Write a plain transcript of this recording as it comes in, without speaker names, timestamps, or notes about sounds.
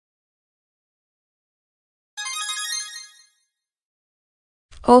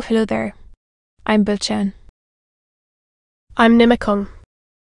Oh, hello there. I'm Bilchan. I'm Nimakung.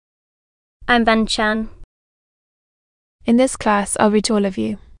 I'm Banchan. In this class, I'll read to all of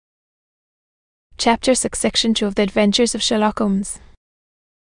you Chapter 6, Section 2 of The Adventures of Sherlock Holmes.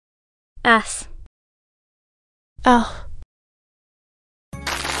 As. Ah.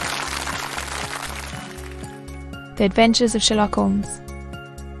 The Adventures of Sherlock Holmes.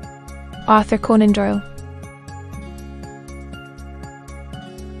 Author Conan Doyle.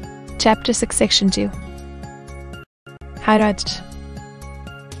 Chapter 6, Section 2. Hairad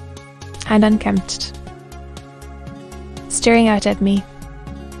and unkempt, staring out at me.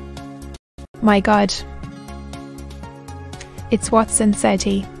 My God. It's Watson, said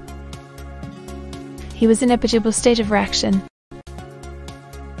he. He was in a pitiable state of reaction,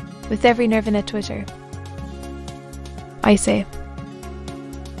 with every nerve in a twitter. I say,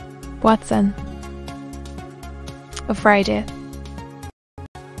 Watson. A Friday.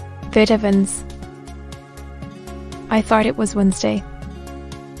 Good heavens. I thought it was Wednesday.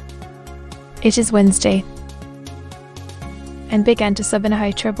 It is Wednesday. And began to sob in a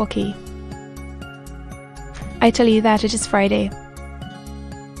high treble key. I tell you that it is Friday.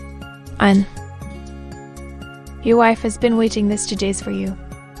 Anne. Your wife has been waiting this 2 days for you.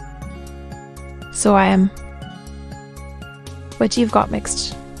 So I am. But you've got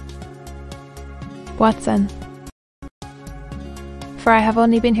mixed. Watson. For I have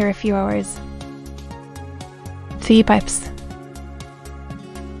only been here a few hours. 3 pipes.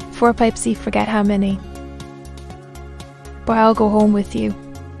 4 pipes, you forget how many. But I'll go home with you.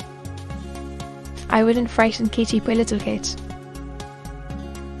 I wouldn't frighten Katie, poor little Kate.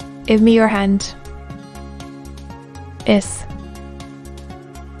 Give me your hand. Yes.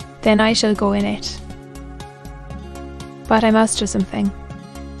 Then I shall go in it. But I must do something.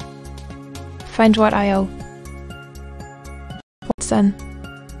 Find what I owe. Watson.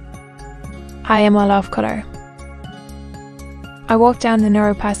 I am all off colour. I walked down the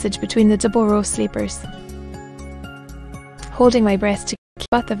narrow passage between the double row of sleepers, holding my breath to keep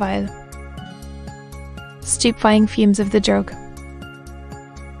out the vile, stupefying fumes of the drug,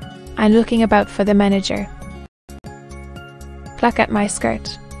 and looking about for the manager. Pluck at my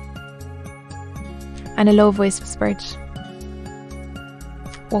skirt, and a low voice whispered,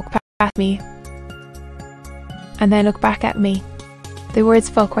 walk past me, and then look back at me. The words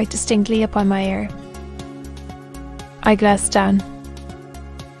fell quite distinctly upon my ear. I glanced down.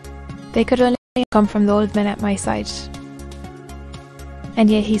 They could only come from the old man at my side. And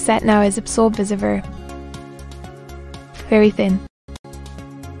yet he sat now as absorbed as ever. Very thin.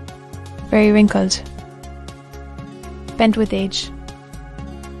 Very wrinkled. Bent with age.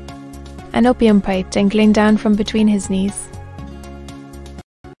 An opium pipe dangling down from between his knees,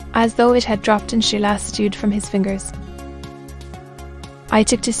 as though it had dropped in sheer lassitude from his fingers. I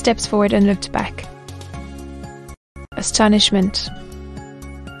took 2 steps forward and looked back. Astonishment.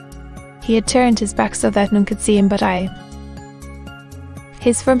 He had turned his back so that none could see him but I.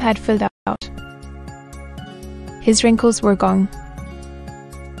 His form had filled out. His wrinkles were gone.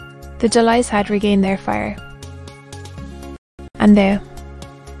 The dull eyes had regained their fire. And there,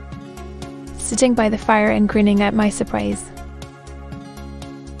 sitting by the fire and grinning at my surprise,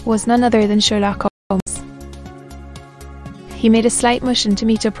 was none other than Sherlock Holmes. He made a slight motion to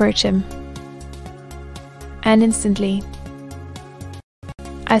me to approach him, and instantly,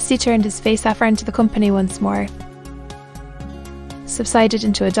 as he turned his face around to the company once more, subsided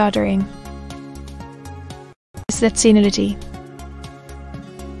into a doddering, slept senility.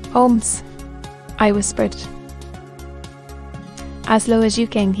 Holmes, I whispered. As low as you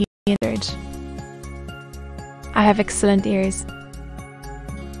can, he answered. I have excellent ears.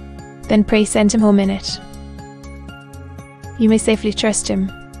 Then pray send him home in it. You may safely trust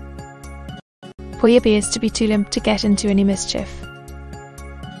him. For he appears to be too limp to get into any mischief.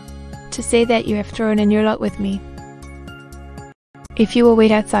 To say that you have thrown in your lot with me. If you will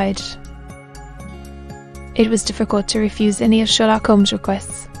wait outside. It was difficult to refuse any of Sherlock Holmes'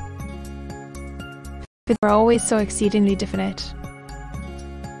 requests. They were always so exceedingly definite,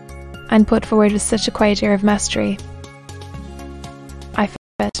 and put forward with such a quiet air of mastery. I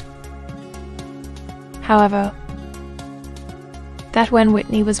felt, however, that when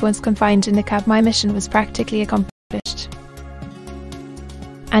Whitney was once confined in the cab, my mission was practically accomplished.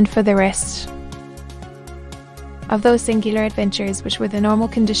 And for the rest of those singular adventures which were the normal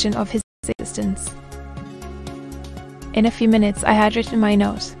condition of his existence, in a few minutes I had written my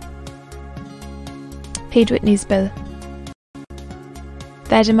note, paid Whitney's bill,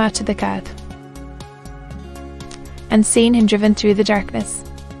 led him out to the cab, and seen him driven through the darkness.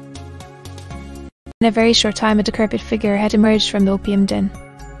 In a very short time a decrepit figure had emerged from the opium den.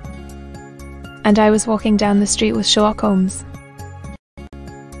 and I was walking down the street with Sherlock Holmes.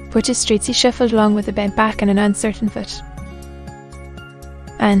 But his streets he shuffled along with a bent back and an uncertain foot.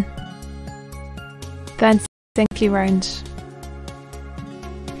 And glanced simply round.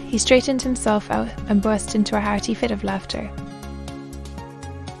 He straightened himself out and burst into a hearty fit of laughter.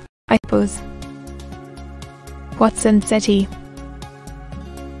 "I suppose, Watson," said he,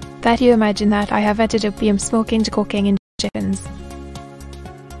 "that you imagine that I have added opium smoking to cooking in chickens.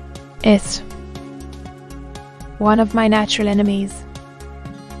 It's one of my natural enemies.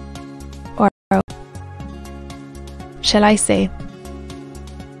 Or, shall I say,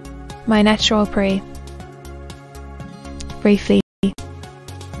 my natural prey. Briefly,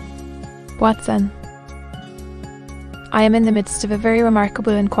 Watson, I am in the midst of a very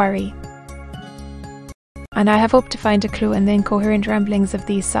remarkable inquiry, and I have hoped to find a clue in the incoherent ramblings of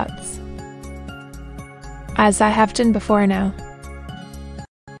these sots, as I have done before now.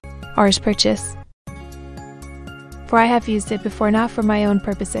 Ours purchase, for I have used it before now for my own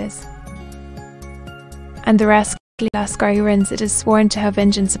purposes, and the rascally lascar who runs it is sworn to have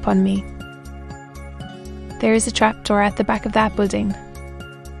vengeance upon me. There is a trapdoor at the back of that building,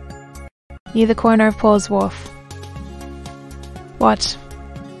 near the corner of Paul's Wharf. What?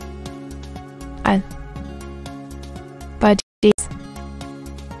 And Buddies,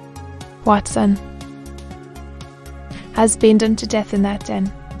 Watson has been done to death in that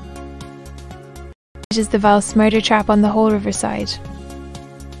den. It is the vilest murder trap on the whole riverside,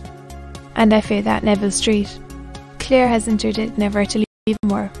 and I fear that Neville Street, Clare has entered it never to leave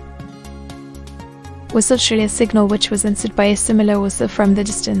more. Whistled shrilly a signal which was answered by a similar whistle from the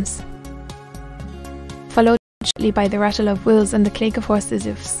distance, followed shortly by the rattle of wheels and the clink of horses'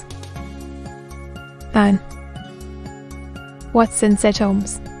 hoofs. "Man, Watson," said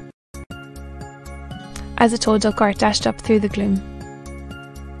Holmes, as a tall dull cart dashed up through the gloom,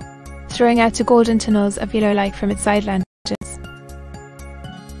 throwing out two golden tunnels of yellow light from its side lanterns.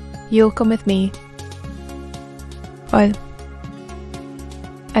 "You'll come with me. Well,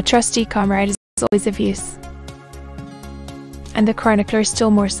 a trusty comrade is always of use, and the chronicler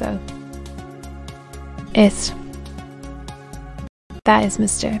still more so. That is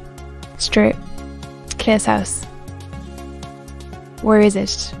Mr. Sturt Clare's house. Where is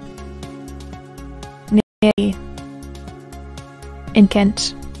it?" "Near in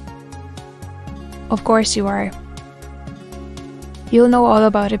Kent." "Of course you are. You'll know all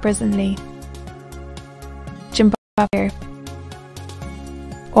about it presently. Jump up here."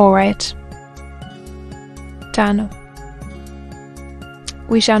 "All right. Dano,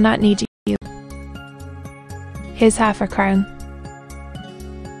 we shall not need you. Here's half a crown.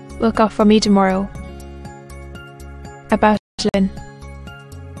 Look out for me tomorrow. About Lynn.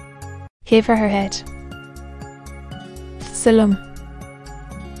 Give her head. Salum."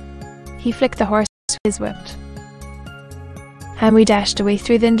 He flicked the horse with his whip, and we dashed away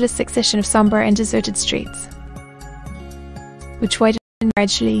through the endless succession of sombre and deserted streets, which widened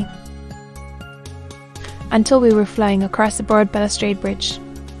gradually until we were flying across a broad balustrade bridge,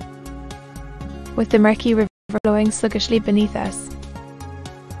 with the murky river flowing sluggishly beneath us.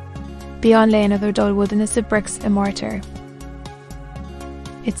 Beyond lay another dull wilderness of bricks and mortar,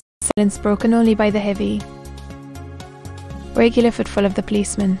 its silence broken only by the heavy, regular footfall of the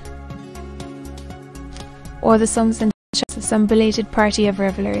policeman, or the songs and shouts of some belated party of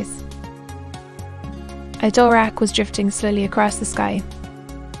revellers. A dull rack was drifting slowly across the sky.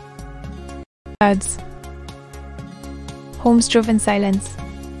 Clouds. Holmes drove in silence,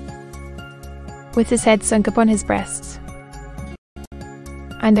 with his head sunk upon his breast,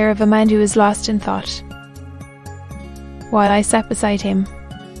 and the air of a man who was lost in thought, while I sat beside him.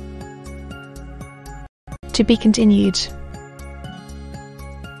 To be continued.